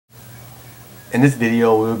In this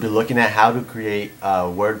video, we will be looking at how to create a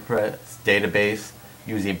WordPress database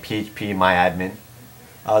using phpMyAdmin.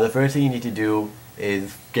 The first thing you need to do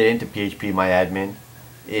is get into phpMyAdmin.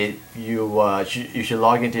 You should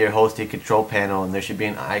log into your hosting control panel, and there should be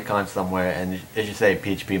an icon somewhere, and it should say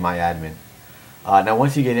phpMyAdmin. Now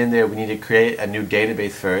once you get in there, we need to create a new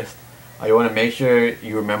database first. You want to make sure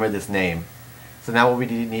you remember this name. So now what we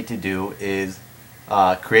need to do is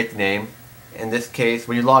create the name. In this case,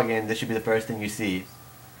 when you log in, this should be the first thing you see.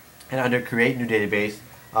 And under create new database,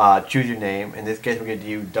 choose your name. In this case, we're going to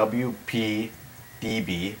do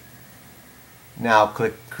WPDB. Now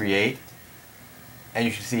click create, and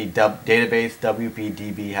you should see database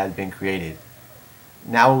WPDB has been created.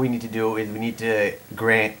 Now what we need to do is we need to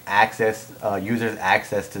grant users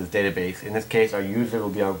access to this database. In this case, our user will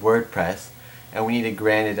be our WordPress, and we need to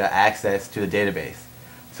grant it access to the database.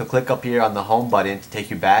 So click up here on the home button to take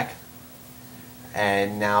you back.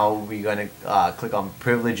 And now we're going to click on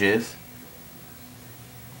privileges,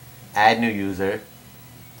 add new user.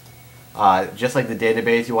 Just like the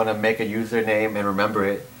database, you want to make a username and remember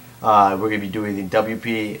it. We're going to be doing the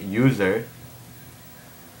WP user.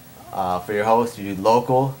 For your host, you do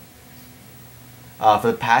local.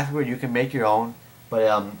 For the password, you can make your own, but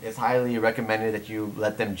it's highly recommended that you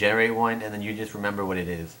let them generate one and then you just remember what it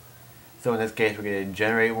is. So in this case, we're going to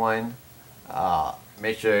generate one.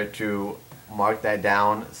 Make sure to mark that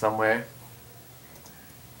down somewhere,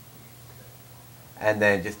 and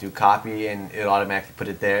then just do copy and it'll automatically put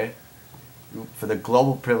it there. For the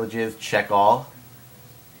global privileges, check all,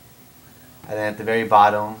 and then at the very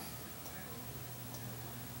bottom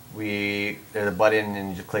there's a button and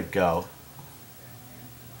you just click go.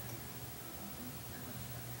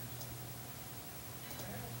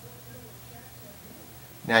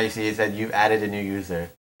 Now you see it said you've added a new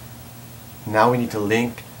user. Now we need to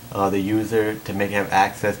link the user to make him have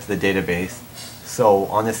access to the database. So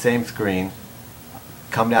on the same screen,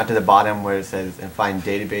 come down to the bottom where it says and find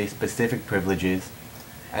database specific privileges,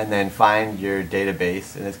 and then find your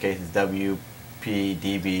database. In this case it's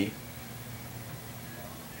WPDB,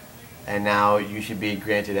 and now you should be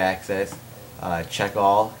granted access. Check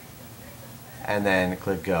all and then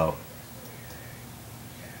click go.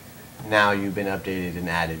 Now you've been updated and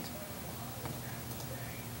added.